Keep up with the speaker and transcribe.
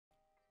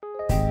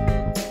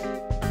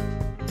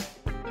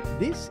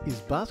This is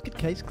Basket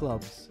Case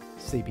Clubs,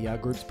 CPR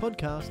Group's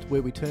podcast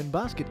where we turn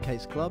basket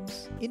case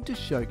clubs into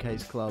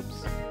showcase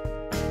clubs.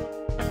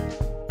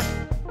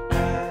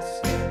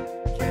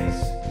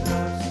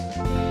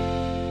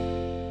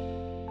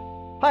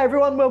 Hi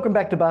everyone, welcome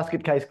back to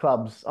Basket Case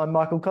Clubs. I'm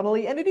Michael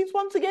Connolly and it is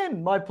once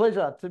again my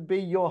pleasure to be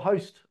your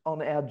host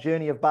on our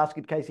journey of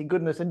basket casing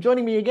goodness. And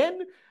joining me again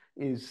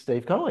is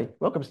Steve Connolly.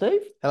 Welcome,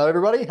 Steve. Hello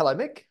everybody. Hello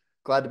Mick.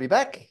 Glad to be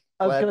back.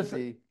 I was Glad gonna to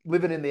say- be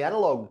living in the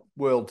analog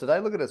world today.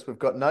 Look at us. We've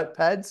got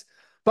notepads,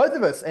 both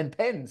of us, and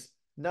pens.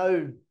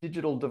 No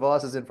digital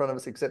devices in front of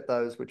us except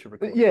those which are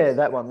recorded. Yeah,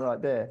 that one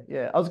right there.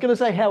 Yeah, I was going to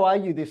say, how are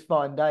you this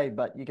fine day?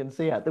 But you can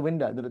see out the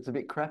window that it's a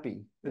bit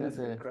crappy. It is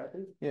a bit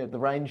crappy. Yeah, the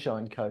rain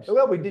shine coast.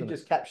 Well, we did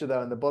just capture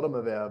though in the bottom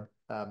of our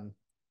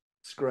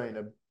screen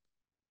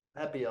a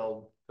happy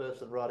old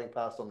person riding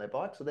past on their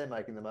bike, so they're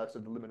making the most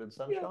of the limited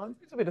sunshine. Yeah,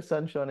 there's a bit of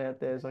sunshine out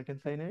there, as I can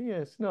see now.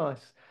 Yes,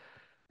 nice.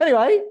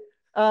 Anyway,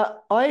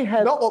 I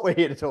have Not what we're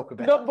here to talk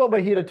about. not what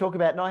we're here to talk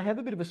about, and I have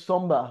a bit of a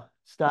somber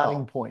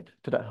starting Oh. point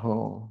today.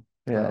 Oh,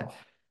 yeah.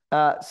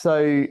 Oh.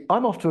 So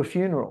I'm off to a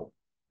funeral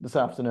this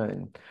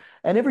afternoon,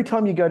 and every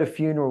time you go to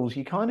funerals,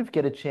 you kind of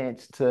get a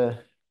chance to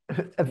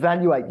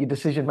evaluate your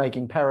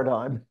decision-making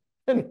paradigm,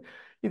 and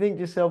you think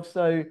to yourself,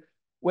 so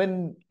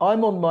when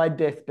I'm on my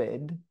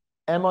deathbed,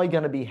 am I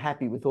going to be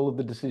happy with all of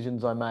the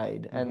decisions I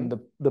made and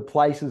the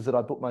places that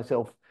I put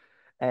myself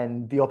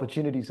and the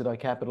opportunities that I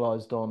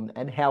capitalized on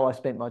and how I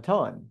spent my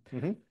time?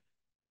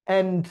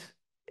 And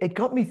it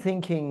got me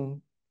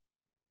thinking,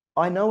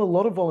 I know a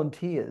lot of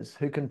volunteers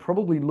who can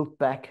probably look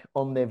back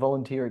on their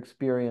volunteer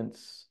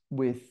experience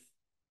with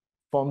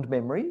fond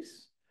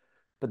memories,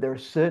 but there are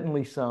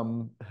certainly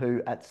some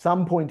who at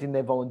some point in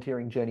their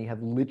volunteering journey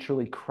have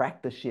literally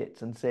cracked the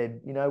shits and said,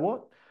 you know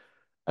what?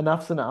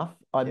 Enough's enough.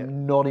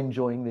 I'm not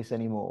enjoying this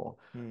anymore.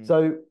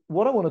 So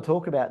what I want to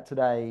talk about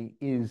today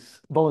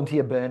is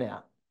volunteer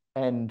burnout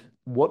and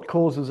what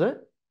causes it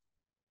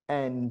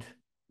and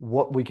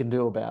what we can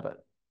do about it.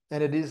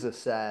 And it is a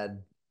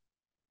sad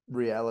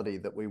reality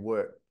that we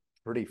work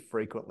pretty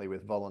frequently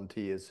with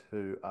volunteers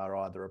who are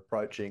either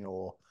approaching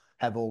or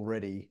have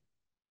already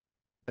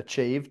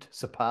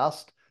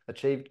surpassed.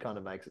 Achieved kind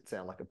of makes it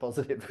sound like a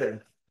positive thing.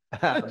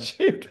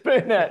 Achieved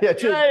burnout. Yeah,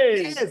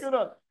 Yay! yes.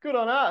 Good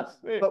on us.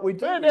 But we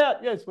do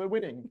burnout. Yes, we're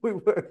winning. we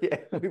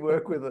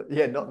work with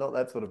not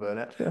that sort of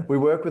burnout. Yeah. We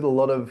work with a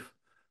lot of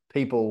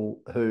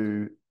people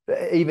who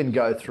even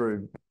go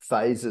through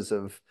phases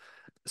of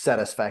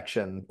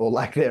satisfaction or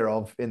lack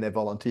thereof in their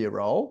volunteer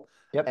role.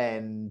 Yep.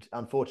 And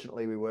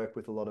unfortunately, we work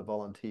with a lot of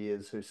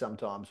volunteers who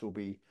sometimes will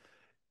be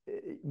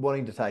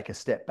wanting to take a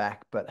step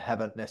back, but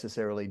haven't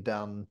necessarily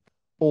done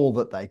all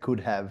that they could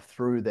have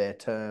through their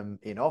term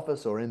in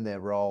office or in their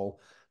role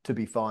to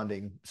be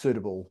finding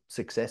suitable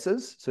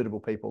successors, suitable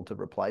people to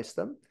replace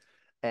them.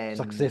 And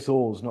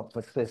Successors, not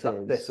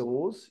successors.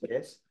 Successors,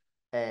 yes.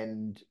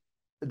 And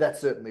that's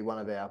certainly one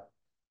of our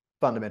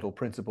fundamental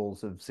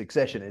principles of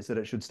succession, is that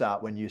it should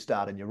start when you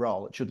start in your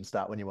role. It shouldn't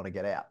start when you want to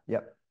get out.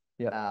 Yep.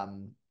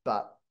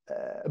 But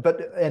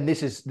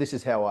this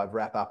is how I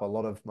wrap up a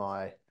lot of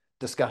my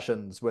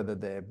discussions, whether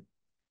they're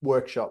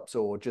workshops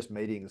or just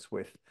meetings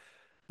with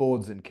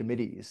boards and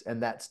committees,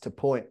 and that's to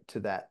point to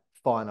that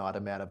finite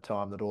amount of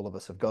time that all of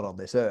us have got on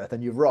this earth.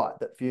 And you're right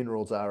that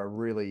funerals are a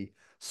really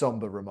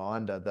somber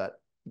reminder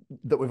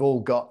that we've all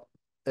got,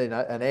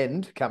 an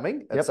end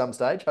coming at some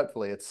stage.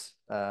 Hopefully it's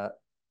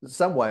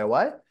some way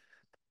away,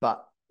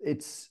 but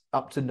it's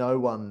up to no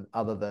one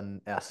other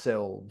than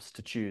ourselves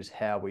to choose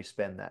how we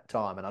spend that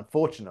time. And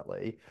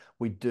unfortunately,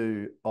 we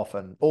do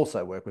often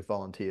also work with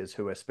volunteers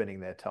who are spending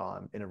their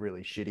time in a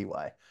really shitty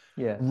way.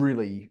 Yeah.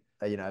 Really,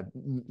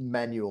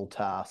 manual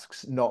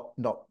tasks, not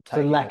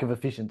So lack of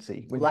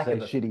efficiency. When lack you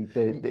of say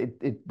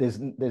shitty,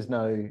 there's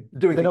no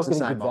doing they're things not the getting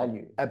same good old,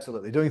 value.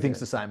 absolutely doing things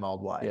the same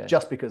old way, Yeah.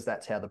 just because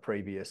that's how the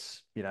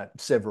previous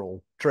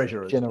several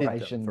treasurers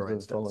Generations did them, for of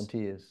instance.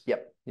 volunteers.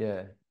 Yep.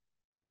 Yeah.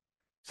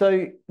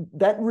 So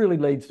that really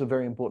leads to a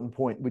very important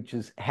point, which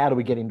is how do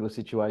we get into a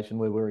situation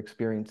where we're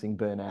experiencing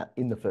burnout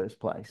in the first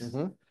place?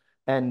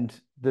 And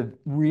the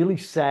really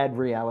sad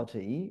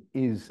reality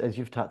is, as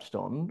you've touched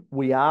on,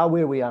 we are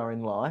where we are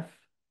in life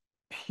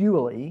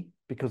purely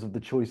because of the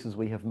choices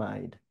we have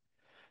made.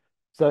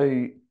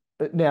 So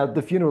now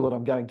the funeral that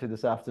I'm going to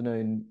this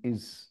afternoon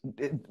is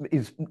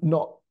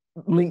not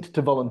linked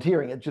to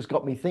volunteering. It just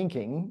got me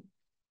thinking,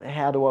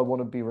 how do I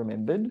want to be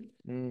remembered?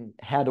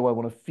 How do I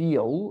want to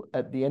feel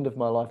at the end of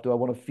my life? Do I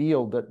want to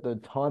feel that the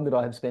time that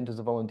I have spent as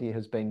a volunteer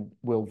has been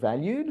well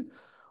valued?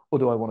 Or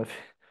do I want to,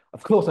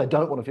 of course I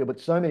don't want to feel, but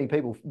so many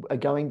people are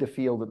going to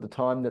feel that the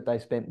time that they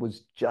spent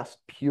was just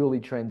purely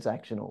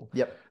transactional.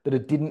 Yep. That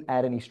it didn't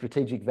add any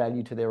strategic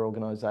value to their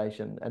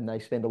organization. And they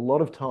spend a lot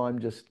of time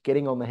just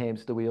getting on the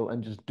hamster wheel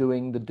and just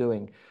doing the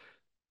doing.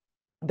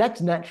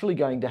 That's naturally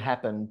going to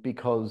happen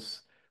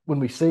because when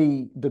we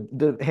see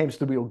the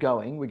hamster wheel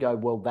going, we go,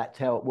 well, that's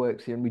how it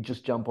works here, and we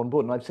just jump on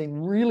board. And I've seen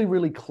really,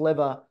 really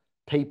clever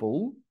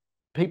people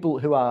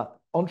who are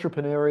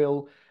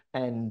entrepreneurial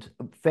and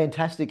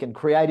fantastic and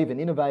creative and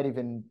innovative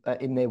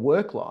in their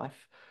work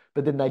life,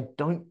 but then they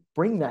don't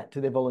bring that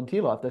to their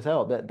volunteer life. They say,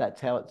 oh,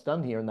 that's how it's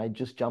done here. And they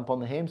just jump on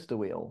the hamster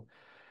wheel.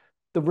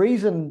 The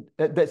reason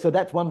so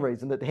that's one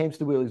reason that the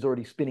hamster wheel is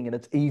already spinning and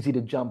it's easy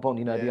to jump on.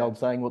 You know, the Yeah. old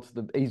saying, what's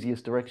the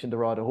easiest direction to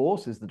ride a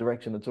horse is the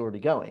direction that's already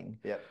going.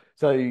 Yep.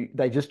 So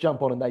they just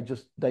jump on and they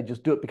just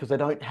do it because they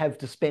don't have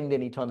to spend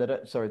any time. They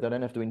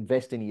don't have to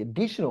invest any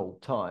additional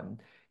time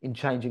in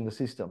changing the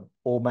system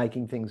or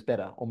making things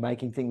better or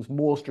making things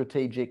more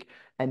strategic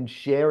and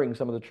sharing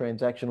some of the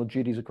transactional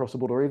duties across the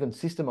board or even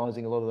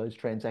systemizing a lot of those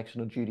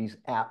transactional duties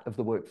out of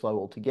the workflow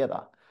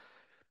altogether.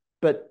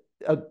 But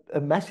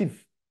a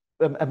massive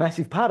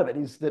part of it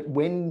is that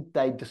when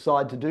they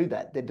decide to do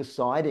that, they're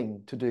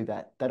deciding to do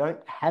that. They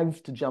don't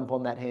have to jump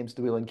on that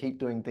hamster wheel and keep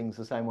doing things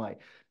the same way.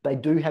 They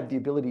do have the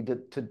ability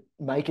to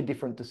make a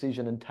different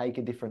decision and take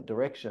a different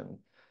direction.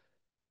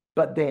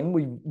 But then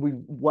we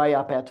weigh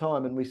up our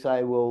time and we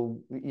say, well,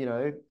 you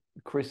know,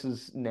 Chris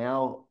is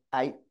now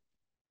 8,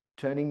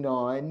 turning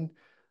 9.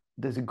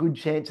 There's a good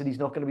chance that he's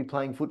not going to be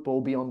playing football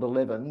beyond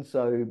 11.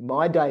 So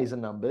my days are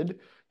numbered.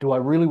 Do I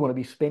really want to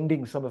be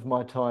spending some of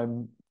my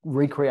time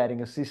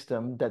recreating a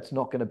system that's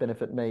not going to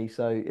benefit me?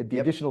 So the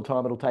additional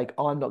time it'll take,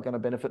 I'm not going to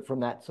benefit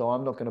from that. So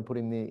I'm not going to put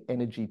in the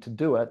energy to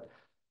do it.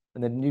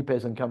 And then a new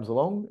person comes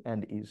along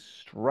and is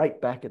straight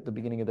back at the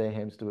beginning of their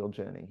hamster wheel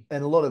journey.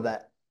 And a lot of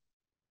that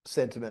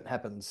sentiment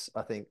happens,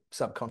 I think,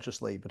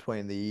 subconsciously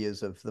between the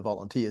ears of the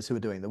volunteers who are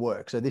doing the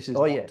work. So this is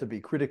not to be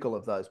critical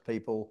of those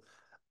people,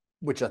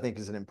 which I think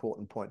is an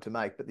important point to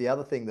make. But the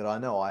other thing that I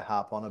know I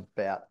harp on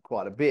about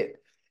quite a bit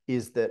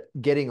is that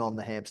getting on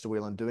the hamster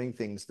wheel and doing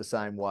things the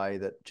same way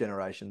that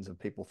generations of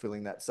people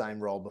filling that same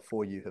role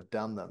before you have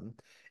done them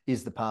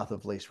is the path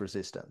of least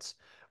resistance.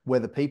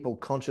 Whether people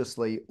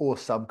consciously or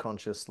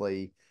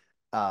subconsciously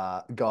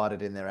are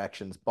guided in their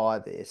actions by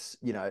this,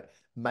 you know,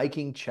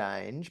 making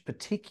change,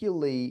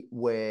 particularly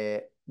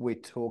where we're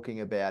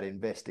talking about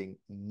investing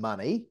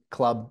money,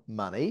 club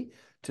money,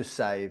 to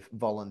save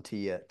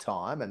volunteer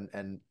time.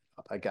 And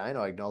again,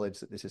 I acknowledge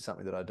that this is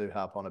something that I do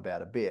harp on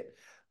about a bit.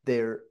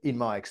 There, in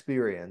my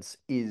experience,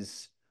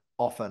 is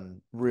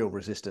often real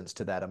resistance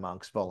to that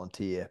amongst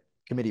volunteer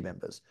committee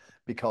members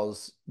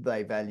because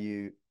they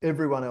value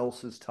everyone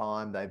else's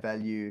time. They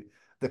value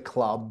the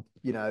club,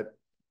 you know,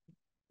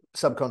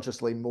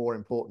 subconsciously more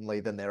importantly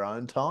than their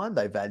own time.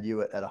 They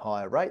value it at a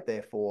higher rate.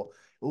 Therefore,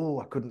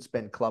 oh, I couldn't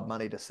spend club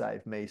money to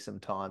save me some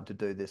time to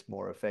do this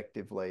more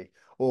effectively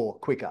or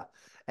quicker.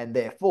 And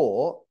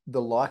therefore,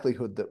 the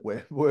likelihood that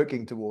we're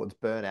working towards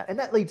burnout, and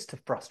that leads to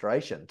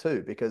frustration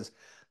too, because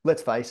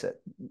let's face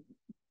it,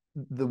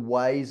 the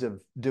ways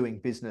of doing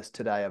business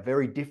today are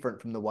very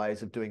different from the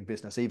ways of doing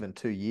business even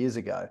 2 years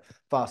ago.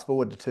 Fast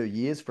forward to 2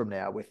 years from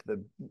now with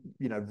the,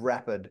 you know,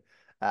 rapid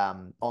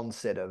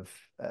onset of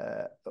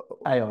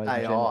AI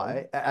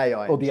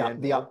or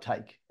the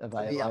uptake of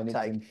AI the uptake,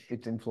 and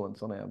its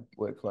influence on our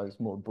workflows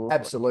more broadly.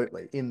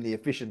 Absolutely, in the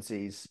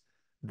efficiencies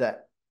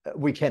that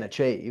we can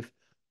achieve,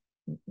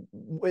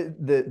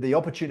 the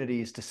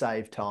opportunities to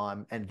save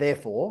time and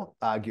therefore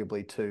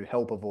arguably to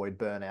help avoid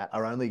burnout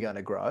are only going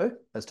to grow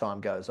as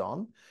time goes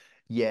on.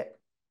 Yet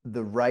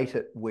the rate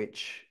at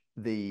which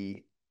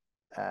the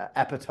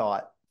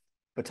appetite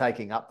for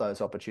taking up those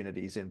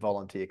opportunities in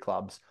volunteer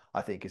clubs,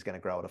 I think, is going to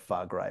grow at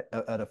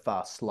a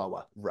far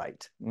slower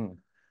rate.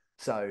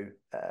 So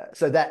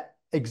that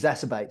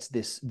exacerbates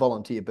this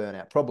volunteer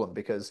burnout problem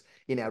because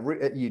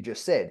you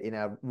just said, in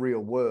our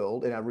real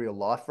world, in our real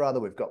life, rather,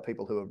 we've got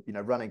people who are, you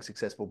know, running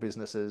successful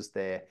businesses.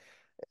 They're,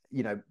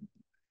 you know,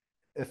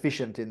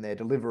 efficient in their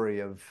delivery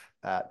of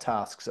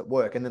tasks at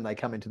work, and then they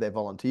come into their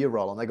volunteer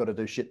role and they got to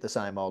do shit the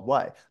same old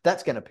way.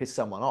 That's going to piss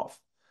someone off,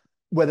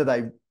 whether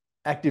they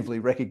actively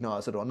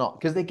recognize it or not,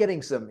 because they're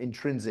getting some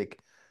intrinsic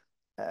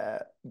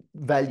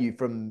value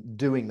from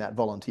doing that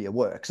volunteer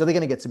work. So they're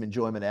going to get some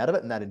enjoyment out of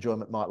it, and that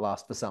enjoyment might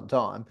last for some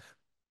time.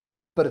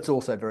 But it's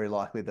also very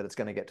likely that it's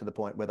going to get to the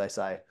point where they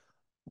say,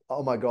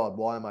 oh my God,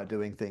 why am I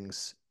doing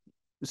things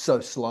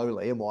so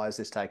slowly? And why is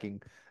this taking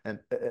an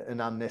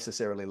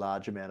unnecessarily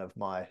large amount of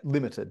my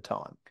limited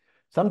time?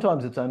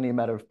 Sometimes it's only a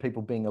matter of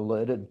people being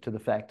alerted to the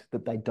fact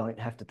that they don't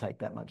have to take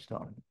that much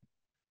time.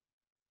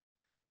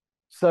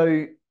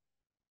 So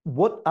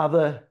what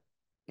other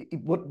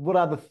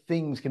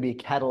things can be a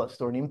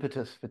catalyst or an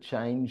impetus for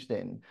change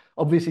then?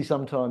 Obviously,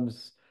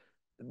 sometimes,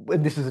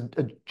 and this is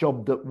a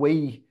job that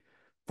we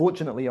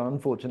fortunately or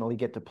unfortunately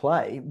get to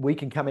play, we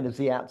can come in as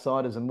the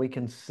outsiders and we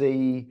can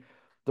see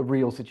the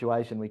real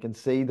situation. We can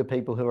see the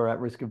people who are at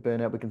risk of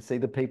burnout. We can see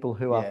the people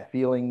who are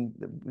feeling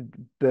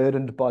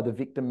burdened by the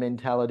victim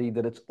mentality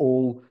that it's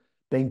all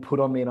being put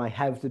on me and I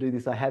have to do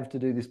this, I have to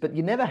do this, but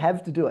you never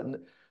have to do it. And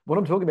what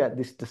I'm talking about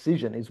this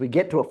decision is we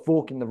get to a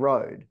fork in the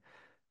road.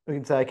 We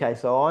can say, okay,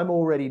 so I'm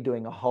already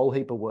doing a whole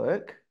heap of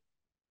work.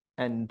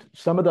 And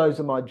some of those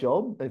are my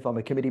job, if I'm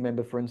a committee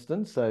member, for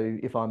instance. So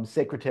if I'm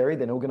secretary,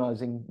 then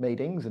organising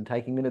meetings and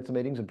taking minutes of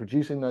meetings and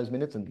producing those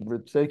minutes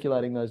and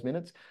circulating those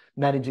minutes,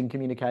 managing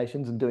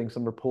communications and doing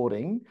some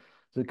reporting,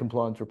 so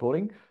compliance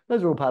reporting.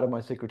 Those are all part of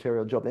my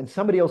secretarial job. Then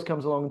somebody else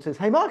comes along and says,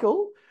 hey,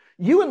 Michael,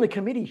 you and the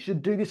committee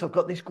should do this. I've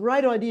got this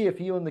great idea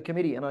for you and the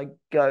committee. And I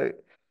go,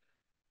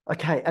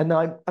 Okay, and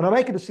I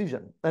make a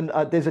decision, and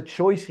there's a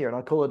choice here, and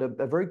I call it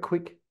a very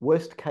quick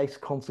worst case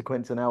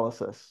consequence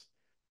analysis.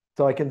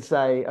 So I can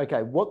say,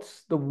 okay,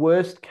 what's the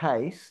worst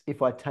case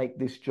if I take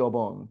this job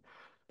on?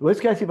 The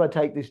worst case if I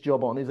take this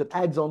job on is it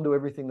adds on to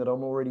everything that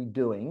I'm already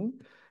doing,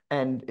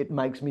 and it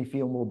makes me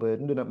feel more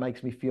burdened, and it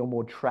makes me feel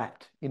more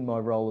trapped in my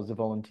role as a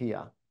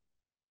volunteer.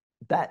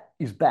 That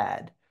is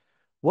bad.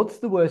 What's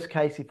the worst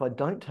case if I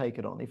don't take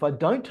it on? If I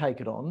don't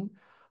take it on,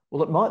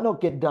 well, it might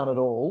not get done at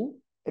all.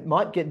 It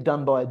might get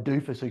done by a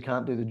doofus who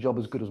can't do the job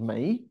as good as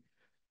me.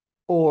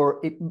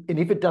 And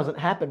if it doesn't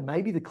happen,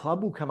 maybe the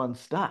club will come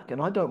unstuck.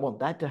 And I don't want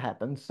that to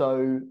happen.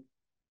 So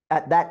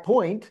at that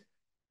point,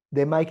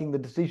 they're making the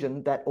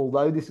decision that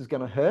although this is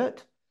going to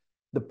hurt,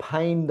 the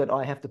pain that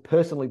I have to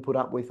personally put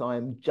up with, I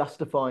am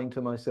justifying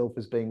to myself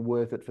as being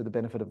worth it for the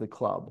benefit of the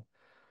club.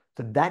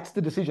 So that's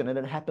the decision, and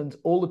it happens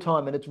all the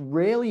time. And it's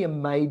rarely a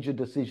major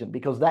decision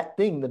because that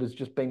thing that has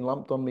just been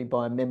lumped on me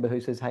by a member who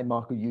says, "Hey,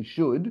 Michael, you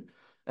should."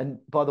 And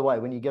by the way,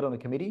 when you get on a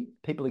committee,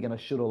 people are going to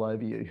shit all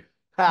over you. You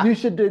Ha!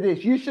 should do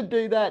this. You should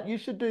do that. You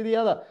should do the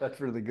other. That's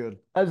really good.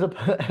 As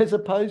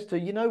opposed to,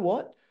 you know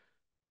what?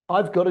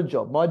 I've got a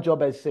job. My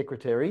job as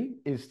secretary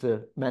is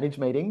to manage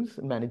meetings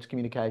and manage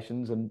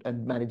communications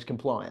and manage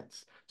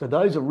compliance. So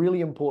those are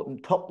really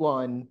important top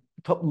line,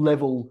 top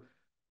level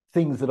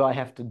things that I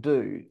have to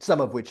do.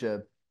 Some of which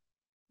are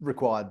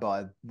required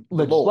by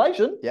the law.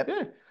 Legislation. Yep.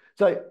 Yeah.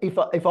 So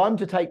if I'm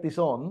to take this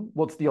on,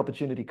 what's the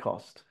opportunity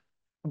cost?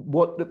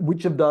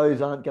 Which of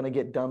those aren't going to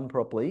get done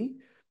properly,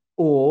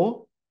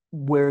 or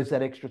where is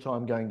that extra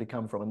time going to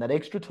come from? And that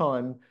extra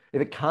time,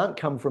 if it can't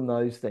come from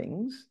those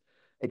things,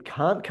 it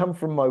can't come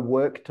from my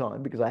work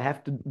time because I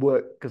have to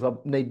work because I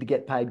need to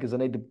get paid because I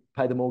need to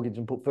pay the mortgage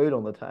and put food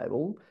on the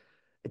table.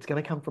 It's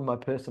going to come from my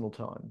personal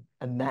time.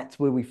 And that's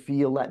where we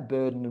feel that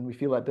burden and we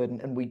feel that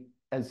burden. And we,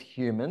 as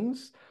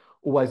humans,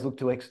 always look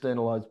to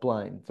externalize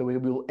blame. So we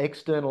will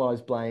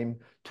externalize blame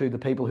to the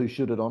people who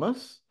should it on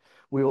us.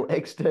 We will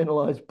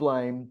externalize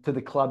blame to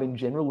the club in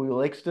general. We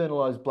will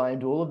externalize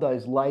blame to all of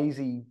those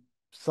lazy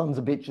sons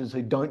of bitches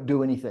who don't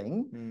do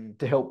anything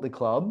to help the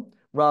club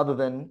rather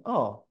than,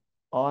 oh,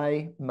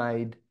 I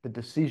made the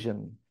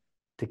decision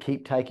to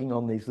keep taking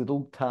on these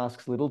little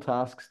tasks,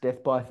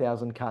 death by a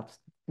thousand cuts.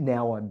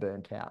 Now I'm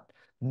burnt out.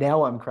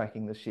 Now I'm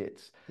cracking the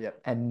shits.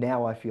 Yep. And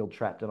now I feel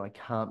trapped and I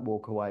can't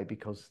walk away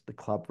because the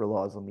club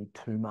relies on me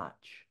too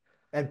much.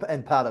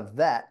 And part of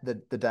that,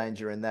 the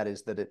danger in that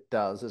is that it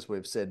does, as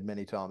we've said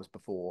many times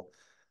before,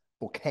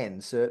 or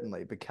can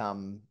certainly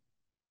become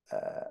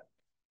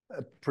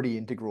a pretty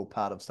integral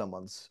part of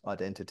someone's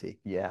identity.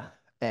 Yeah.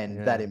 And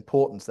Yeah. that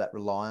importance, that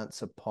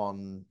reliance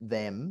upon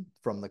them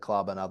from the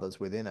club and others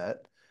within it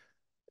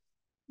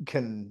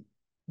can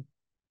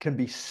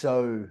be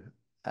so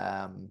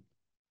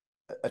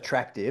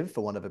attractive,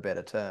 for want of a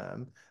better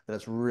term, that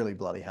it's really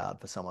bloody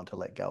hard for someone to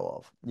let go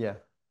of. Yeah.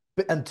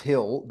 But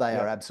until they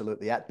are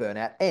absolutely at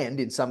burnout. And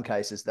in some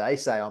cases, they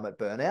say I'm at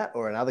burnout,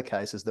 or in other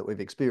cases that we've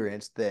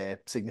experienced, their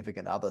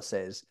significant other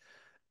says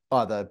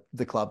either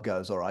the club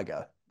goes or I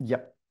go.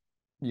 Yep.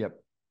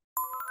 Yep.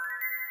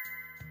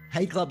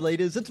 Hey club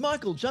leaders, it's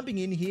Michael jumping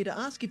in here to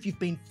ask if you've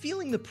been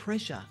feeling the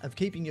pressure of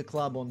keeping your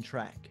club on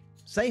track.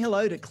 Say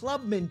hello to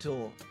Club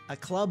Mentor, a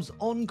club's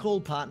on-call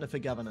partner for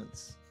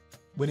governance.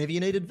 Whenever you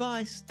need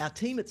advice, our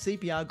team at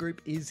CPR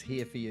Group is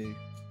here for you.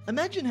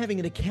 Imagine having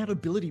an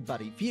accountability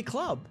buddy for your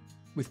club.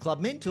 With Club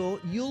Mentor,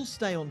 you'll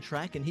stay on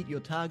track and hit your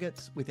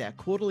targets with our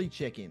quarterly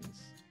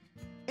check-ins.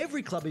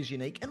 Every club is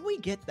unique, and we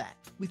get that.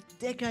 With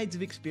decades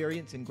of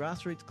experience in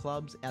grassroots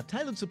clubs, our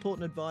tailored support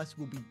and advice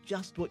will be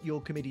just what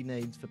your committee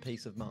needs for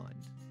peace of mind.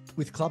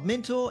 With Club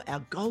Mentor, our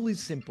goal is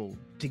simple: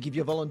 to give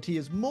your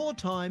volunteers more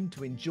time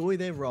to enjoy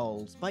their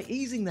roles by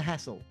easing the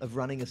hassle of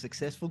running a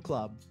successful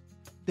club.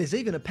 There's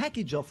even a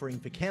package offering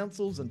for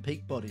councils and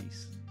peak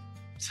bodies.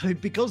 So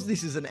because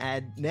this is an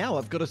ad, now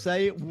I've got to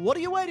say, what are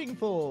you waiting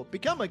for?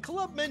 Become a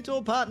Club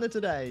Mentor partner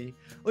today.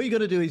 All you got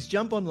to do is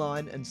jump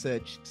online and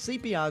search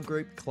CPR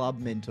Group Club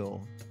Mentor.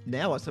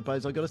 Now I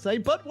suppose I've got to say,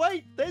 but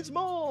wait, there's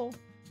more.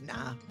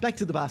 Nah, back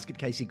to the basket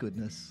casey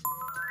goodness.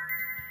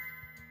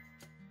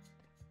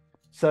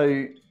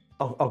 So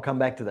I'll come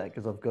back to that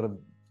because I've got to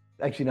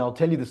actually, no, I'll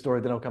tell you the story,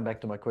 then I'll come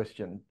back to my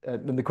question.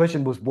 And the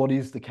question was, what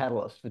is the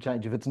catalyst for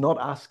change? If it's not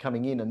us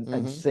coming in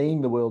and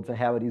seeing the world for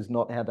how it is,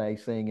 not how they're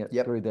seeing it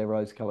through their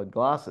rose-colored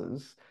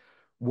glasses,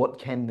 what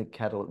can be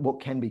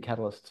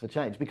catalysts for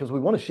change? Because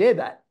we want to share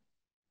that.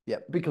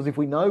 Yep. Because if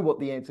we know what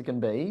the answer can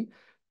be,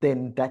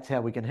 then that's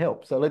how we can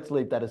help. So let's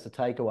leave that as a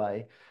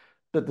takeaway.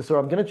 So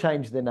I'm going to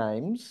change their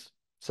names.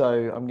 So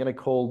I'm going to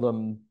call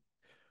them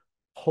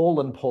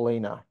Paul and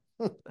Paulina.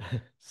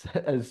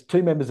 As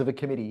two members of a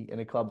committee in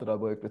a club that I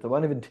work with. I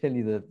won't even tell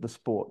you the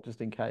sport, just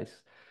in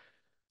case.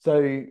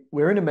 So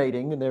we're in a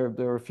meeting, and there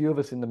are a few of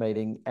us in the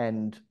meeting,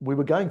 and we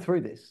were going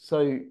through this.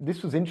 So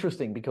this was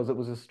interesting because it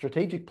was a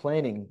strategic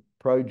planning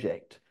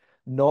project,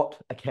 not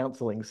a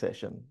counselling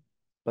session.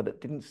 But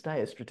it didn't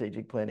stay a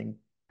strategic planning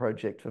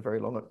project for very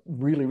long. It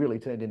really, really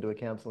turned into a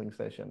counselling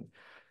session.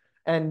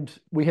 And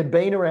we had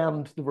been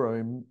around the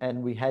room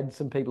and we had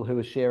some people who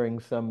were sharing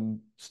some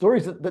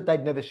stories that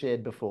they'd never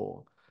shared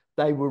before.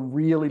 They were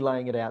really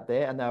laying it out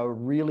there and they were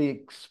really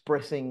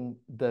expressing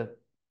the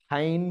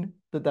pain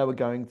that they were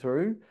going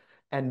through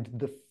and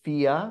the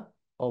fear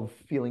of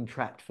feeling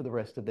trapped for the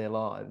rest of their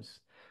lives.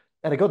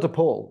 And it got to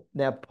Paul.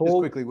 Now, Just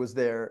Paul, quickly, was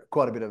there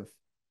quite a bit of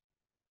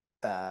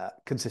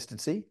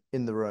consistency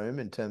in the room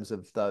in terms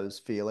of those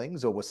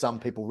feelings, or were some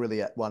people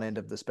really at one end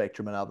of the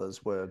spectrum and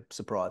others were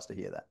surprised to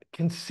hear that?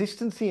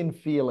 consistency in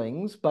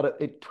feelings, but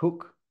it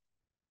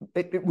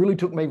really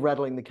took me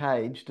rattling the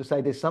cage to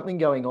say there's something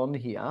going on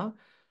here.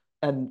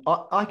 And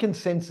I can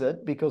sense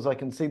it because I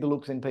can see the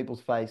looks in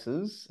people's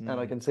faces and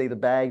I can see the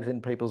bags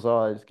in people's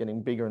eyes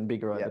getting bigger and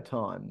bigger over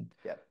time.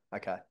 Yeah.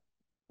 Okay.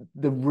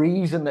 The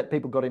reason that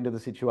people got into the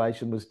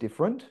situation was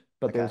different,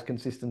 but there was Okay.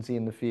 consistency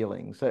in the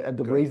feeling. So, and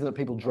the Good. reason that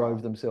people drove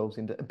Right. themselves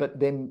into, but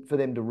then for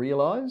them to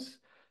realize,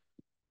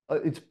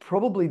 it's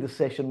probably the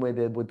session where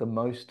there were the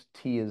most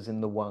tears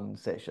in the one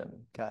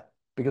session. Okay.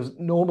 Because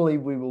normally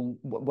we will,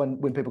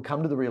 when people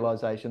come to the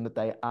realization that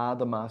they are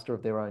the master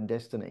of their own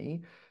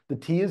destiny, the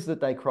tears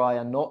that they cry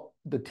are not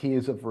the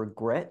tears of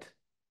regret,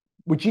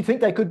 which you think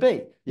they could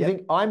be. You Yep.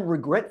 think, I'm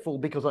regretful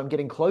because I'm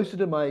getting closer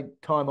to my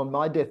time on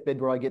my deathbed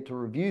where I get to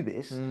review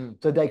this.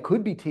 So they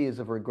could be tears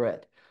of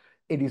regret.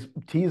 It is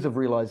tears of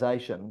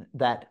realization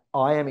that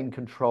I am in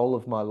control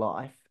of my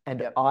life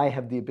and Yep. I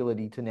have the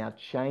ability to now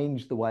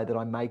change the way that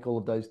I make all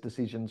of those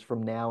decisions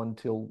from now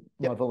until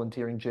my Yep.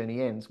 volunteering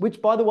journey ends,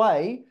 which, by the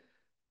way,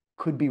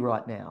 could be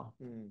right now.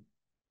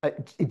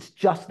 It's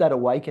just that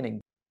awakening.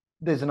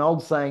 There's an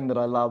old saying that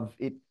I love.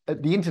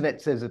 The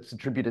internet says it's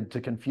attributed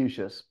to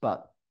Confucius,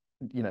 but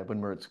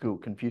when we're at school,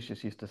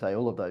 Confucius used to say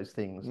all of those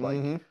things.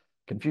 Like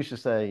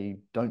Confucius say,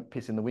 "Don't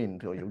piss in the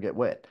wind or you'll get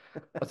wet."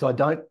 So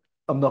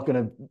I'm not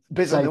going to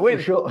Piss in say the for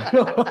wind. sure. I'm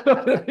not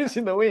going to piss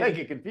in the wind. Make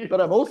it Confucius. But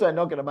I'm also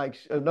not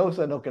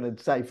going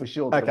to say for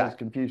sure that it was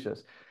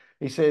Confucius.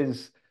 He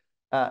says,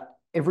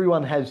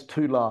 everyone has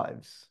two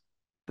lives.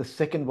 The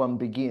second one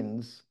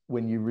begins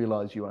when you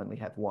realize you only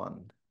have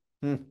one.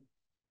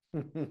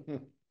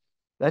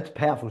 That's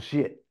powerful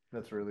shit.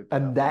 That's really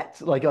powerful. And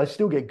that's like, I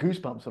still get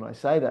goosebumps when I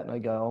say that and I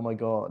go, oh my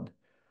God,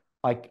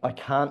 I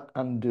can't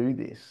undo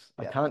this.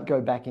 I can't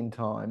go back in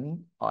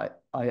time. I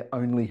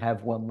only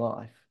have one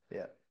life.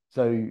 Yeah.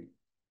 So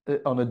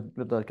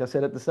like I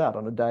said at the start,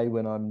 on a day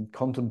when I'm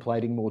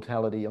contemplating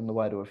mortality on the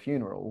way to a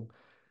funeral,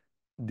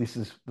 this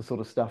is the sort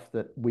of stuff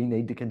that we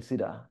need to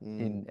consider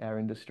in our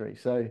industry.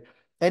 So,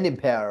 and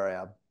empower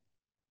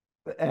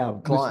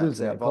our clients,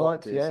 listeners, our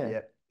volunteers.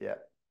 yeah. Yeah.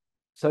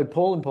 So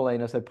Paul and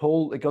Paulina,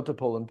 it got to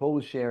Paul and Paul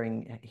was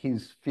sharing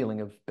his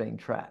feeling of being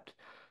trapped.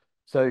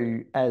 So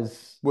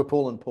were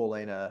Paul and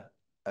Paulina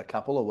a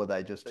couple, or were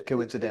they just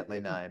coincidentally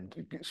named?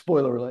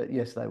 Spoiler alert,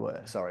 yes, they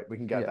were. Sorry, we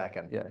can go back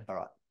and all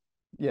right.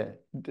 Yeah,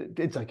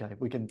 it's okay.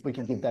 We can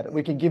give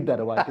that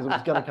away because it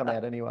was going to come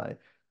out anyway.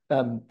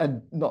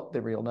 And not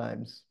their real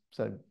names.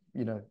 So,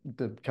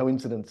 the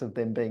coincidence of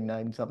them being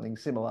named something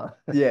similar.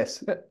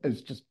 Yes.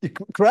 It's just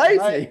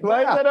crazy.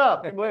 Wave that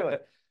up.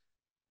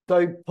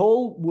 So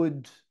Paul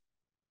would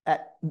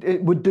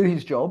do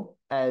his job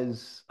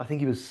as, I think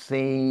he was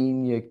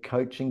senior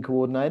coaching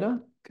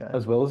coordinator,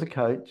 as well as a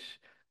coach,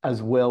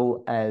 as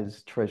well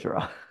as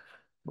treasurer.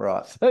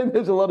 Right. So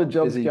there's a lot of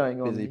jobs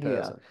going on busy here.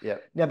 person. Yeah.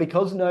 Now,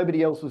 because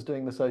nobody else was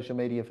doing the social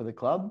media for the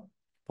club,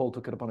 Paul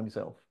took it upon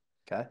himself.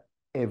 Okay.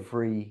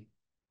 Every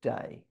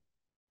day,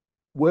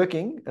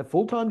 working a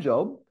full-time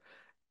job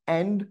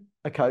and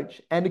a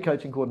coach and a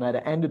coaching coordinator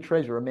and a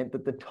treasurer meant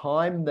that the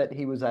time that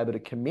he was able to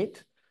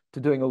commit to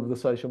doing all of the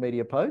social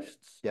media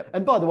posts. Yep.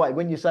 And by the way,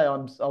 when you say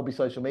I'll be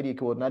social media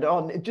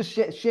coordinator, just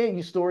share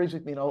your stories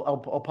with me and I'll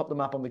pop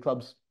them up on the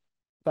club's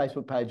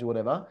Facebook page or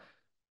whatever.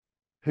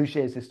 Who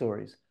shares their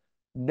stories?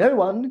 No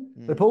one.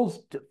 But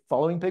Paul's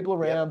following people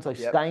around, so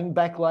staying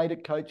back late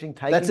at coaching,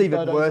 taking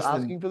photos,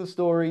 asking for the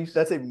stories.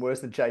 That's even worse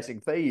than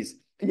chasing fees.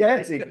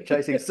 Yeah.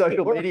 Chasing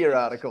social media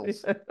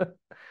articles.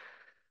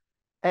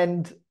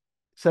 And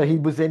so he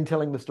was then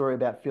telling the story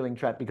about feeling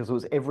trapped because it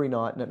was every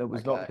night, and it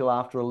was not till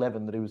after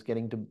 11 that he was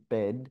getting to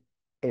bed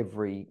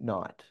every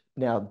night.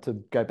 Now, to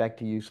go back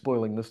to you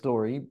spoiling the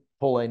story,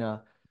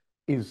 Paulina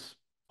is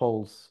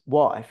Paul's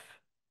wife,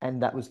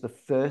 and that was the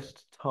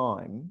first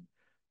time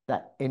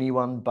that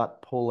anyone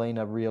but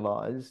Paulina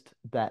realized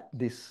that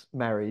this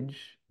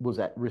marriage was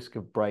at risk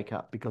of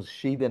breakup, because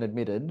she then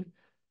admitted,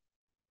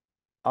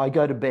 I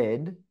go to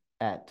bed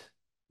at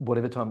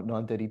whatever time, at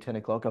 9:30, 10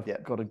 o'clock.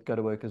 I've got to go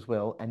to work as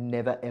well. And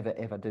never, ever,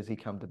 ever does he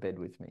come to bed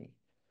with me.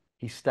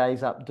 He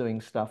stays up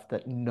doing stuff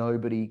that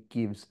nobody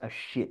gives a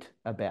shit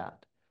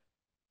about.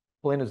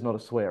 Paulina's not a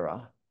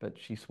swearer, but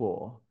she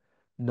swore.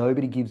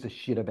 Nobody gives a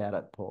shit about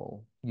it,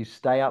 Paul. You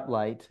stay up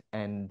late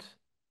and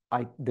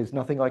there's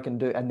nothing I can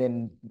do. And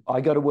then I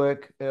go to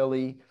work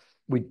early.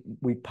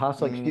 We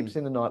pass like ships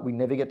in the night. We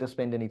never get to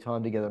spend any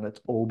time together. And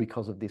it's all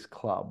because of this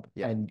club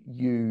and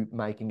you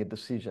making a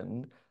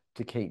decision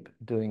to keep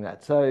doing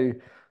that. So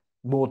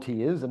more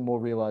tears and more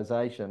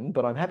realization,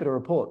 but I'm happy to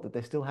report that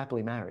they're still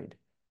happily married.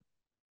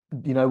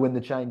 When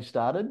the change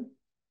started,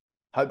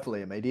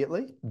 Hopefully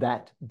immediately.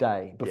 that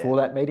day before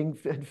that meeting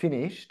had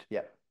finished.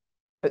 Yeah.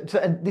 So,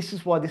 and this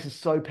is why this is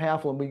so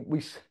powerful.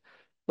 And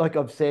like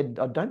I've said,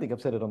 I don't think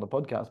I've said it on the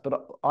podcast,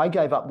 but I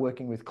gave up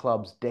working with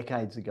clubs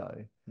decades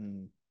ago.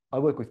 I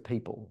work with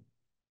people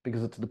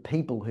because it's the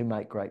people who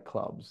make great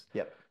clubs.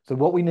 Yep. So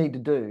what we need to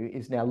do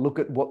is now look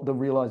at what the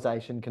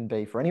realization can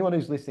be for anyone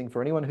who's listening,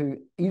 for anyone who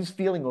is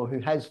feeling or who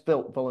has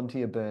felt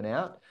volunteer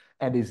burnout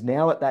and is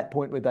now at that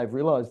point where they've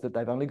realized that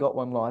they've only got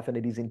one life and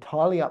it is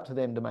entirely up to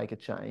them to make a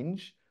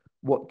change.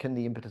 What can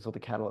the impetus or the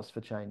catalyst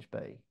for change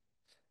be?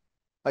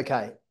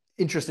 Okay.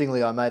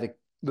 Interestingly, I made a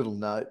little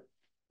note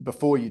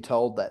before you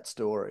told that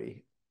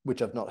story,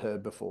 which I've not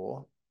heard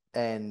before,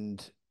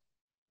 and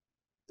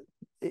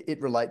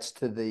it relates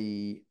to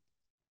the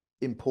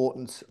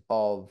importance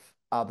of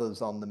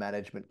others on the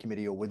management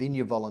committee or within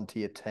your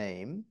volunteer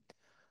team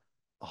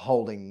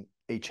holding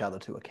each other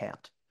to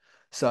account.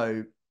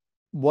 So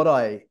what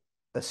I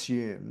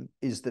assume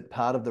is that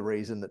part of the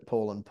reason that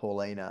Paul and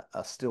Paulina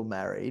are still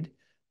married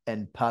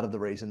and part of the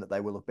reason that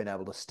they will have been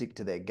able to stick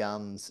to their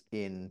guns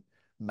in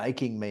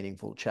making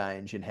meaningful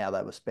change in how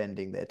they were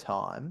spending their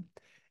time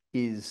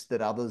is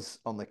that others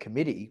on the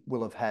committee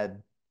will have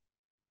had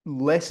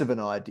less of an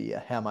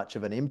idea how much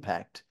of an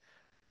impact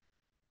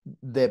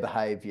their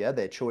behavior,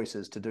 their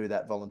choices to do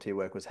that volunteer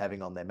work was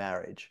having on their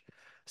marriage.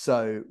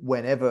 So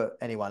whenever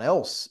anyone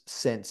else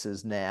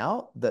senses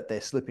now that they're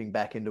slipping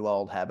back into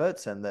old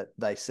habits and that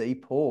they see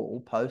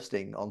Paul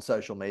posting on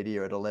social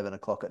media at 11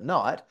 o'clock at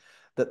night,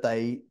 that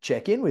they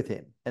check in with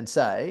him and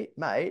say,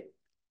 mate,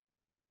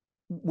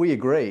 we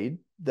agreed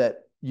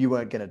that you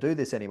weren't going to do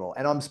this anymore.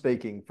 And I'm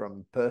speaking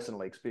from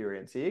personal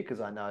experience here because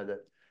I know that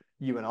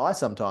you and I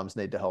sometimes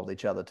need to hold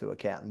each other to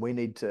account, and we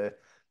need to,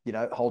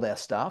 hold our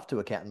staff to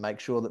account and make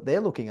sure that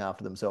they're looking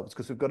after themselves,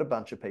 because we've got a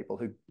bunch of people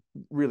who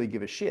really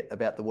give a shit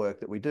about the work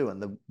that we do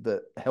and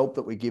the help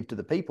that we give to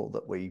the people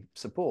that we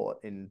support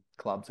in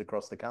clubs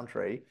across the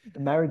country. The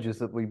marriages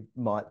that we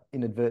might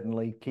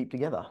inadvertently keep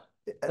together.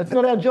 That's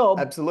not our job.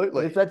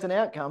 Absolutely. But if that's an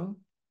outcome,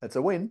 that's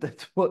a win.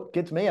 That's what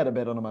gets me out of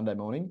bed on a Monday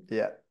morning.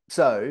 Yeah.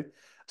 So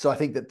I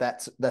think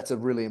that's a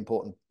really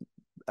important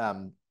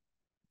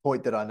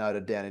point that I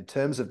noted down in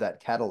terms of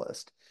that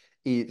catalyst.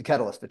 The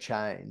catalyst for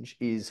change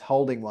is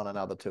holding one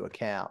another to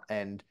account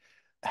and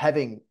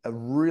having a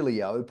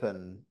really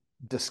open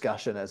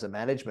discussion as a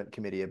management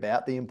committee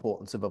about the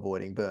importance of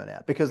avoiding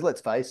burnout. Because let's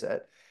face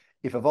it,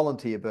 if a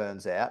volunteer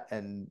burns out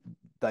and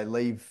they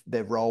leave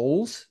their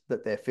roles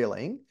that they're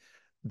filling,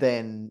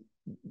 then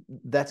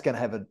that's going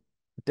to have a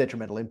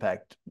detrimental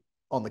impact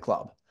on the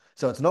club.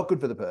 So it's not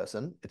good for the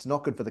person, it's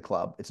not good for the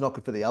club, it's not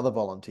good for the other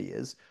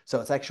volunteers.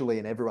 So it's actually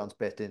in everyone's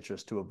best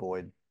interest to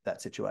avoid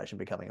that situation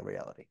becoming a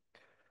reality.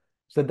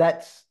 So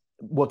that's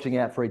watching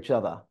out for each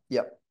other.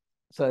 Yep.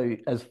 So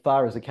as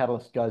far as the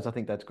catalyst goes, I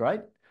think that's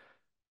great.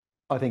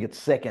 I think it's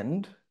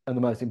second, and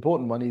the most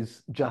important one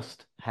is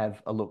just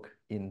have a look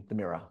in the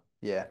mirror.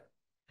 Yeah.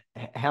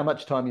 How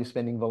much time you're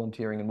spending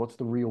volunteering and what's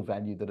the real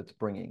value that it's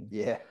bringing.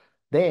 Yeah.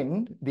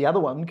 Then the other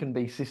one can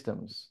be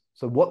systems.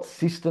 So what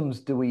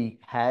systems do we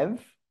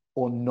have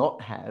or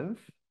not have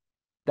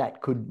that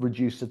could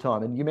reduce the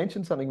time? And you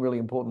mentioned something really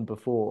important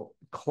before.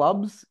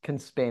 Clubs can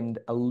spend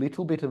a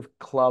little bit of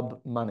club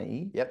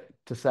money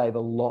to save a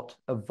lot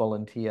of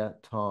volunteer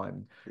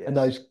time. Yes. And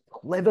those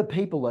clever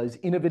people, those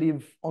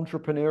innovative,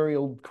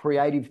 entrepreneurial,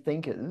 creative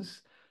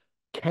thinkers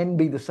can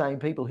be the same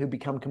people who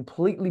become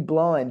completely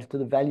blind to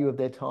the value of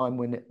their time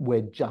when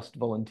we're just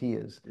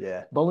volunteers.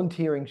 Yeah.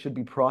 Volunteering should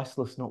be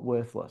priceless, not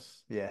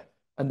worthless. Yeah.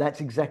 And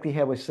that's exactly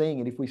how we're seeing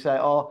it. If we say,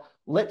 oh,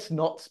 let's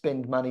not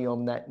spend money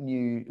on that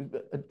new,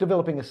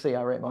 developing a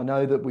CRM. I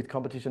know that with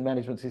competition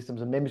management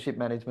systems and membership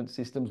management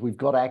systems, we've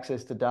got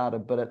access to data,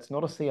 but it's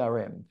not a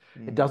CRM.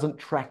 It doesn't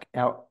track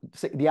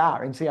the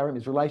R in CRM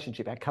is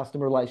relationship, our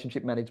customer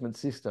relationship management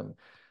system.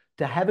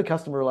 To have a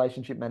customer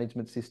relationship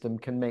management system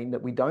can mean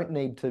that we don't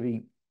need to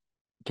be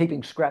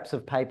keeping scraps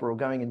of paper or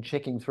going and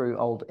checking through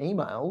old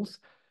emails,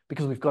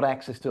 because we've got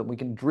access to it. We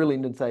can drill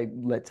in and say,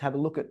 let's have a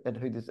look at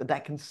who this,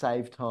 that can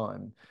save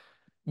time.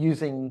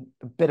 Using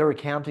better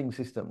accounting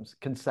systems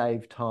can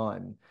save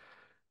time.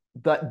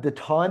 But the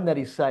time that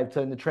is saved,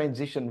 so in the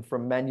transition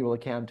from manual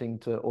accounting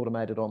to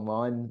automated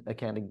online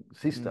accounting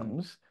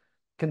systems,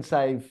 can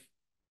save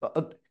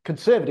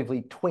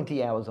conservatively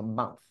 20 hours a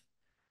month.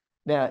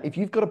 Now, if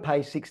you've got to pay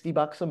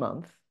 $60 a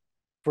month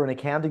for an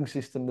accounting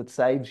system that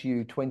saves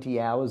you 20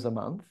 hours a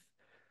month,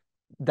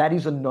 that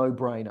is a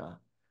no-brainer.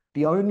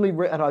 The only,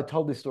 and I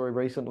told this story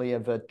recently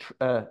of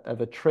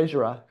a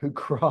treasurer who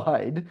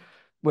cried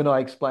when I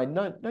explained,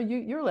 no,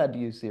 you're allowed to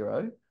use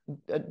Xero,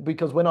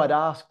 because when I'd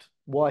asked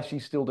why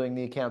she's still doing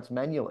the accounts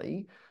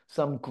manually,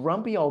 some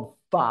grumpy old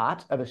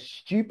fart of a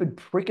stupid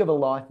prick of a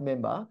life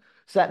member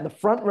sat in the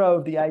front row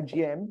of the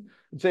AGM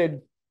and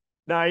said,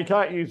 no, you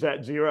can't use that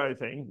Xero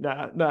thing.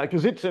 No,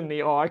 because it's in the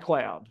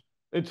iCloud.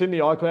 It's in the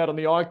iCloud, and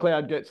the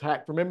iCloud gets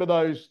hacked. Remember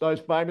those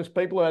famous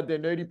people who had their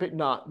nudie pic?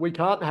 No, we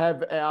can't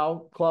have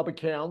our club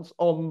accounts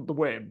on the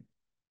web.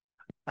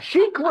 She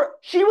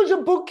was a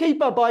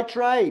bookkeeper by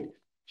trade.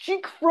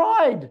 She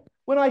cried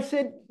when I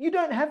said, you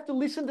don't have to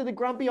listen to the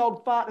grumpy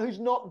old fart who's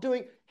not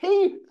doing,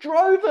 he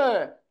drove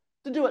her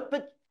to do it.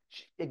 But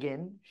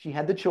again, she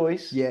had the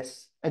choice.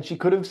 Yes. And she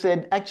could have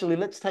said, actually,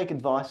 let's take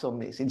advice on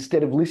this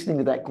instead of listening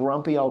to that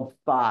grumpy old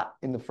fart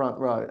in the front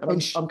row.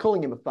 And I'm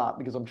calling him a fart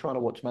because I'm trying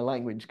to watch my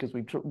language because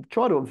we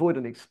try to avoid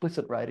an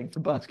explicit rating for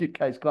basket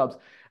case clubs.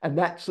 And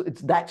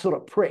it's that sort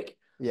of prick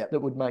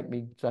that would make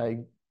me say,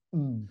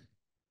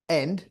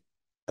 And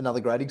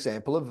another great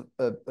example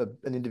of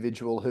an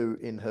individual who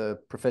in her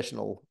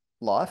professional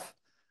life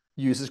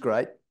uses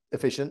great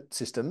efficient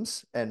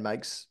systems and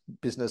makes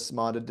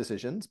business-minded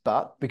decisions,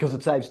 but because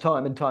it saves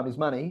time and time is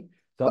money.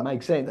 So it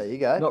makes sense. There you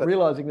go. Not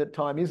realizing that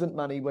time isn't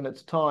money when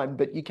it's time,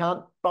 but you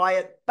can't buy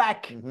it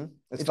back.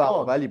 It's far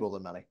more valuable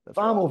than money. That's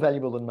far more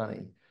valuable than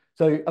money.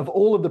 So of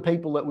all of the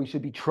people that we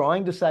should be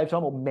trying to save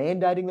time or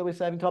mandating that we're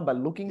saving time by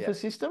looking for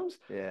systems,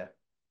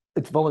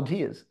 it's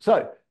volunteers.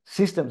 So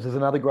systems is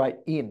another great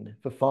in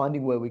for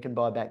finding where we can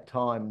buy back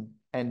time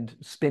and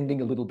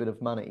spending a little bit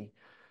of money.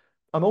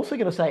 I'm also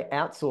going to say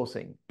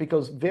outsourcing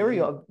because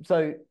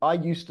so I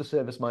used to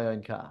service my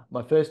own car.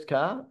 My first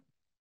car,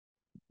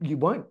 you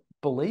won't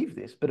believe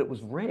this, but it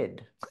was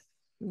red.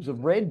 It was a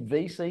red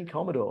VC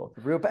Commodore.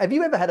 Have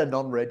you ever had a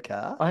non-red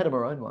car? I had a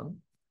maroon one.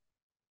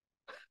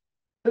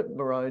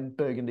 Maroon,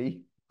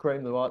 burgundy,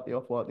 cream, the white, the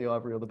off-white, the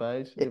ivory, or the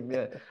beige.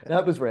 Yeah, no,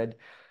 it was red.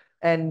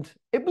 And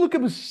it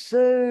was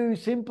so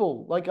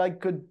simple. Like I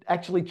could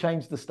actually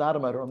change the starter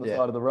motor on the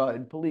side of the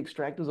road, pull the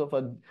extractors off.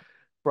 I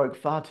broke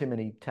far too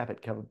many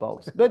tappet covered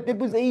bolts, but it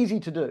was easy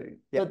to do.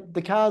 But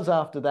the cars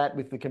after that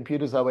with the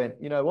computers, I went,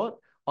 you know what?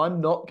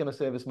 I'm not going to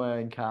service my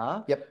own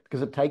car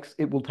because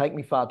it will take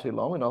me far too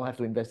long and I'll have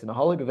to invest in a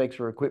whole heap of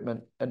extra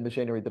equipment and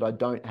machinery that I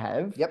don't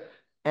have.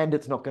 And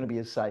it's not going to be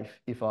as safe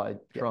if I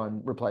try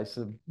and replace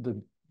the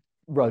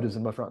rotors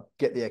in my front.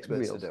 Get the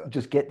experts to do it.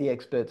 Just get the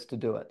experts to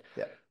do it.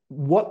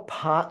 What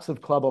parts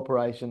of club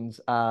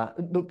operations are,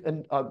 look,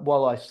 and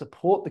while I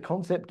support the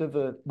concept of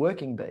a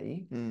working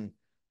bee,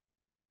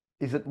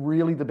 is it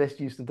really the best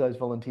use of those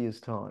volunteers'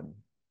 time?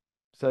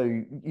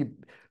 So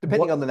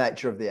depending on the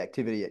nature of the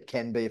activity, it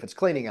can be if it's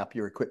cleaning up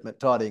your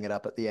equipment, tidying it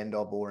up at the end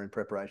of or in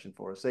preparation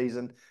for a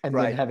season. And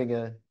then having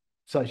a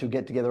social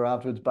get together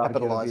afterwards.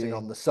 Capitalising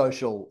on the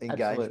social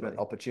engagement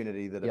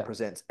opportunity that it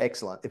presents.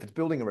 Excellent. If it's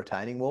building a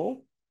retaining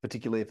wall,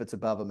 particularly if it's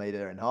above 1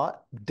 metre in height,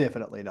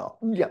 definitely not.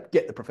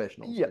 Get the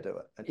professionals to do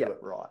it and do it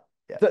right.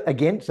 So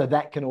again, so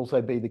that can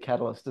also be the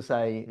catalyst to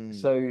say,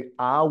 so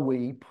are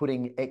we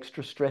putting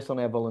extra stress on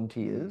our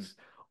volunteers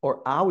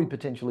or are we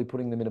potentially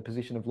putting them in a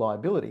position of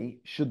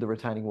liability should the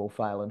retaining wall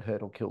fail and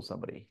hurt or kill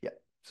somebody?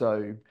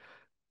 So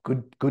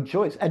good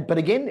choice. But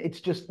again, it's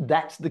just,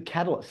 that's the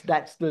catalyst.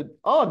 That's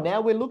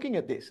now we're looking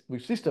at this.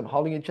 We've system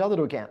holding each other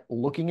to account,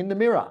 looking in the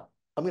mirror.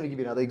 I'm going to give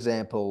you another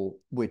example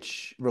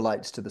which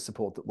relates to the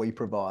support that we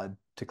provide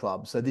to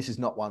clubs. So this is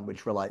not one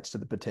which relates to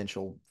the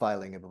potential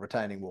failing of a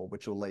retaining wall,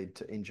 which will lead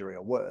to injury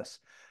or worse.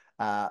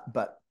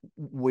 But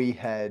we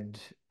had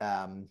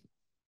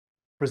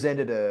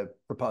presented a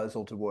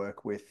proposal to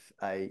work with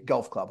a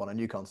golf club on a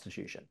new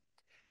constitution.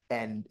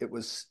 And it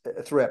was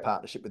through our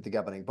partnership with the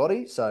governing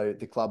body. So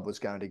the club was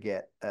going to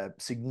get a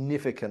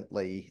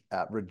significantly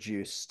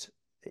reduced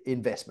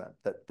investment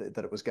that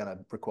it was going to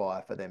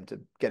require for them to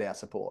get our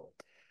support.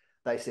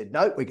 They said,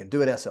 no, we can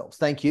do it ourselves.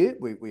 Thank you.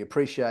 We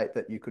appreciate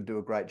that you could do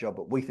a great job,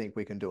 but we think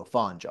we can do a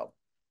fine job.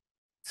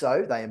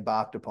 So they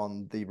embarked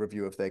upon the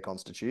review of their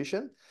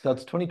constitution. So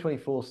it's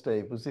 2024,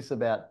 Steve. Was this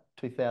about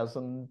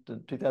 2000,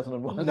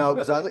 2001? No, it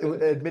was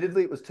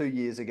admittedly, it was 2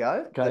 years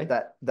ago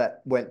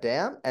that went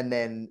down. And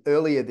then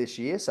earlier this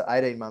year, so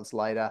 18 months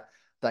later,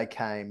 they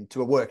came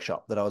to a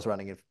workshop that I was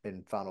running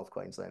in Far North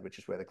Queensland, which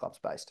is where the club's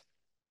based.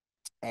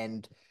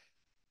 And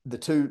the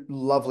two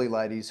lovely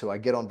ladies who I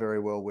get on very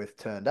well with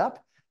turned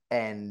up.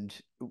 And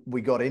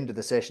we got into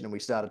the session and we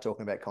started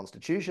talking about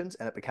constitutions,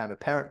 and it became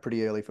apparent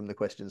pretty early from the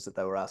questions that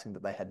they were asking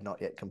that they had not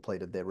yet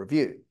completed their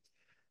review.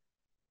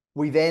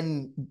 We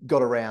then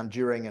got around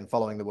during and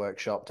following the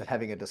workshop to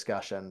having a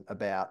discussion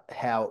about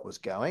how it was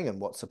going and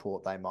what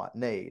support they might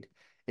need.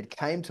 It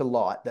came to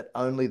light that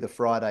only the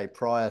Friday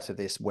prior to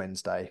this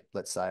Wednesday,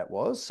 let's say it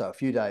was, so a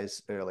few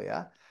days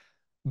earlier,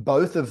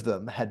 both of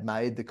them had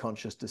made the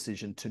conscious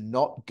decision to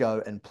not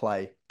go and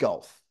play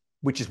golf,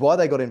 which is why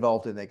they got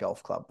involved in their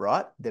golf club,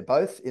 right? They're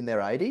both in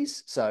their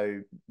 80s,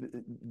 so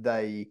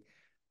they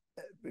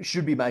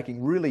should be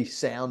making really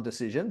sound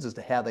decisions as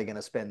to how they're going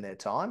to spend their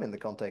time in the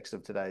context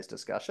of today's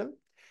discussion.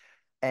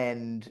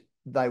 And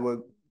they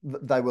were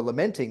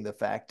lamenting the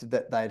fact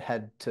that they'd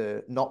had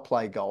to not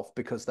play golf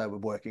because they were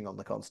working on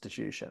the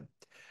Constitution.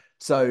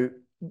 So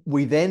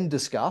we then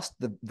discussed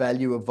the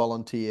value of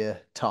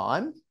volunteer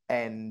time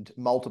and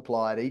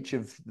multiplied each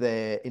of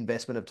their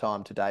investment of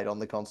time to date on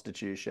the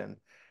Constitution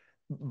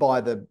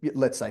by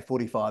let's say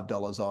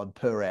 $45 odd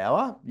per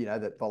hour,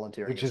 that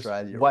volunteering which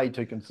Australia. Is way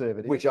too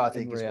conservative. Which I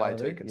think is way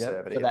too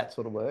conservative. For that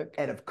sort of work.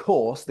 And of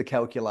course, the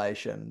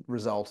calculation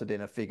resulted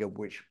in a figure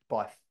which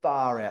by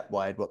far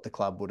outweighed what the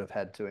club would have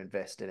had to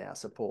invest in our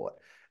support.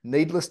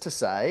 Needless to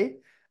say,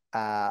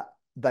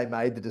 they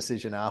made the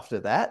decision after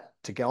that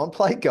to go and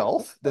play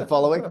golf the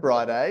following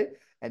Friday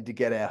and to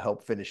get our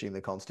help finishing the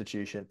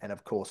Constitution. And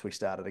of course, we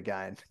started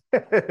again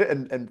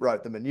and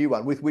wrote them a new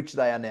one, with which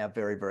they are now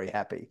very, very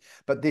happy.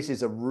 But this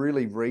is a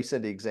really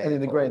recent example. And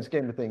in the grand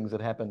scheme of things,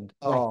 it happened.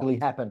 It actually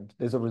happened.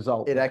 There's a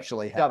result. It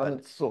actually happened.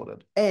 Governance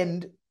sorted.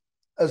 And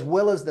as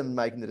well as them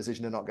making the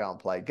decision to not go and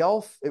play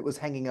golf, it was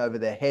hanging over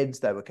their heads.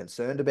 They were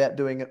concerned about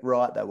doing it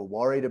right. They were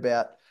worried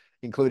about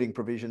including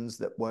provisions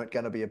that weren't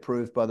going to be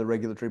approved by the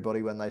regulatory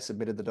body when they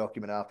submitted the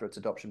document after its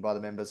adoption by the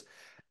members.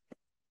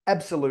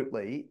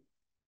 Absolutely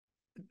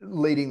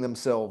leading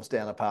themselves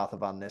down a path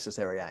of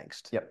unnecessary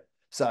angst. Yep.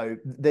 So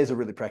there's a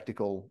really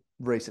practical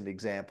recent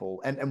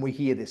example, and we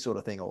hear this sort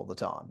of thing all the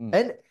time.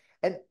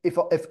 And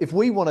if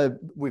we want to,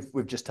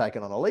 we've just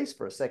taken on a lease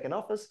for a second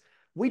office.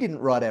 We didn't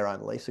write our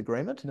own lease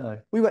agreement. No.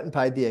 We went and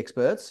paid the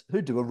experts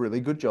who do a really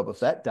good job of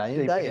that day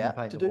in, day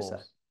out to do so.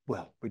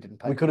 Well, we didn't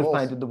paint We could have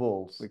painted the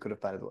walls. We could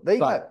have painted the walls. There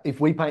you go. If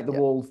we paint the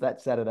walls that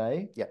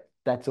Saturday, Yep.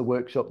 that's a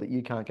workshop that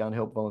you can't go and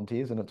help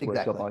volunteers, and it's a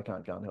workshop I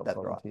can't go and help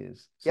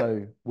volunteers.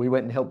 So we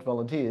went and helped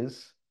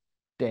volunteers.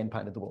 Dan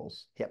painted the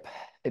walls. Yep.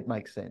 It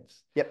makes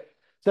sense. Yep.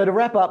 So to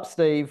wrap up,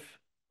 Steve,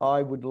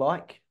 I would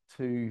like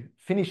to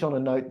finish on a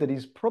note that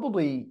is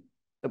probably,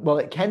 well,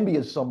 it can be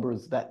as somber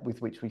as that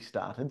with which we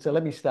started. So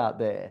let me start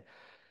there.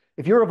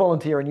 If you're a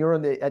volunteer and you're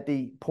at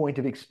the point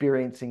of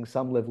experiencing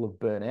some level of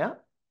burnout,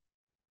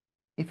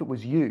 if it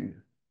was you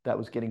that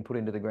was getting put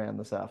into the ground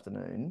this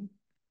afternoon,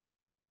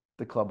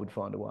 the club would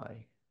find a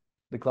way.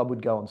 The club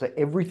would go on. So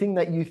everything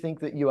that you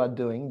think that you are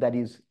doing, that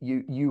is,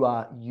 you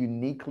are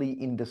uniquely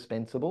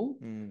indispensable.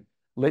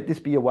 Let this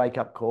be a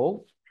wake-up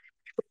call.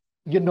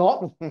 You're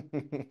not.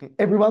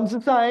 Everyone's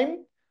the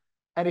same.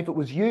 And if it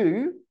was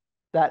you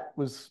that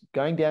was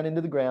going down into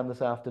the ground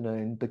this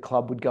afternoon, the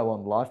club would go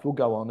on. Life will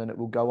go on, and it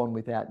will go on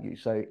without you.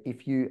 So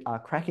if you are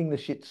cracking the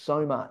shit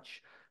so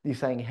much, you're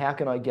saying, how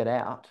can I get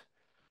out?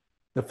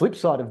 The flip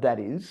side of that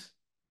is,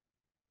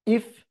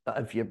 if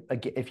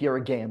you're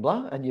a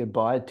gambler and you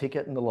buy a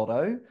ticket in the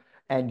lotto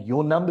and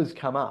your numbers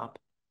come up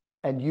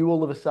and you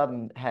all of a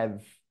sudden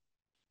have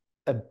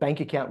a bank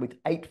account with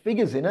 8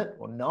 figures in it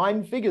or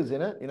 9 figures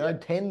in it, you know,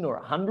 10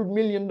 or $100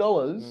 million,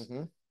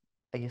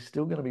 are you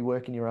still going to be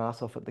working your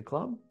ass off at the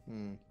club?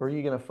 Or are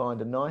you going to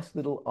find a nice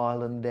little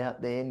island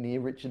out there near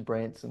Richard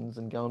Branson's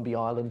and go and be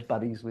island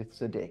buddies with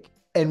Sir Dick?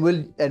 And will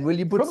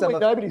you put Probably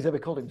nobody's ever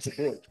called him Sir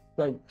Dick.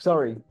 So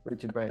sorry,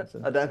 Richard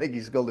Branson. I don't think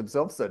he's called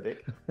himself Sir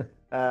Dick.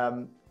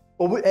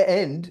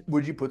 And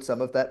would you put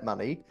some of that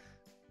money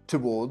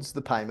towards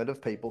the payment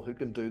of people who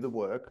can do the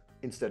work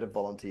instead of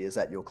volunteers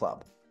at your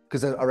club?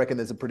 Because I reckon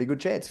there's a pretty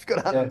good chance if you've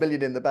got 100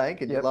 million in the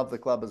bank and you love the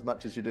club as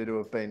much as you do to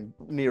have been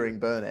nearing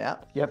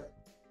burnout.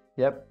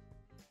 Yep.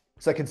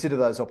 So consider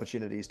those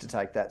opportunities to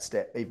take that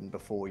step even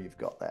before you've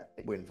got that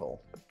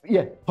windfall.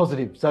 Yeah,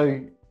 positive.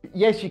 So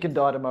yes, you can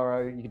die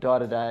tomorrow, you can die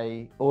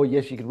today, or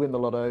yes, you could win the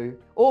lotto,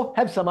 or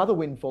have some other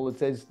windfall that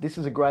says this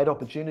is a great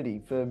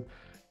opportunity for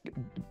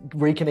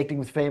reconnecting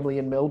with family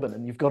in Melbourne,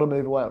 and you've got to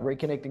move away,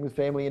 reconnecting with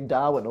family in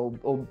Darwin,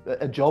 or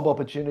a job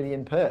opportunity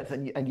in Perth,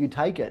 and you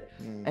take it,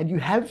 and you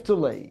have to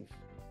leave.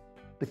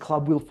 The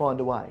club will find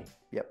a way.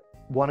 Yep.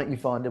 Why don't you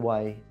find a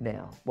way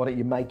now? Why don't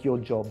you make your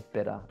job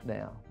better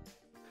now?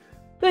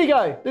 There you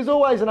go. There's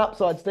always an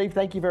upside, Steve.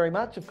 Thank you very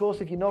much. Of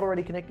course, if you're not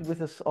already connected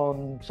with us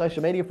on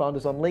social media, find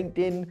us on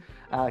LinkedIn,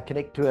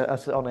 connect to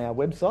us on our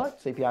website,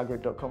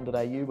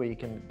 cprgroup.com.au, where you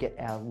can get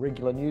our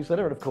regular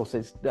newsletter. And of course,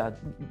 there's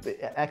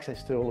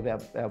access to all of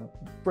our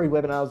free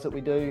webinars that we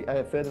do,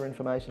 further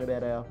information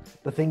about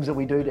the things that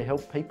we do to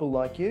help people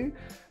like you.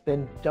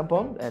 Then jump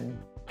on and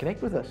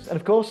connect with us. And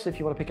of course, if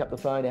you want to pick up the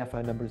phone, our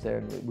phone number is there,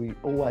 and we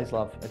always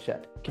love a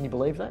chat. Can you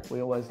believe that?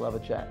 We always love a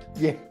chat.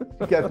 Yeah,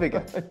 go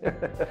figure.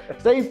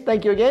 Steve,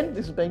 thank you again.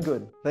 This has been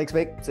good. Thanks,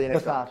 Mick. See you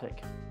next time.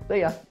 Cathartic. See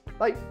ya.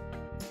 Bye.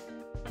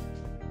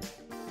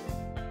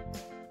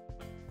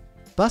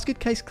 Basket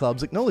Case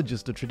Clubs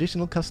acknowledges the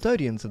traditional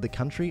custodians of the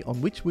country on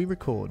which we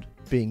record,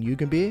 being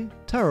Yugambeh,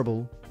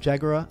 Turrbal,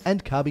 Jagera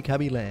and Kabi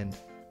Kabi land.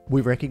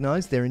 We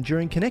recognise their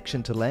enduring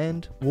connection to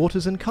land,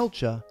 waters and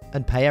culture,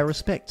 and pay our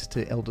respect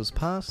to elders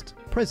past,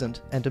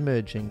 present and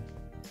emerging,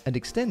 and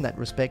extend that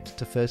respect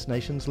to First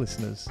Nations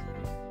listeners.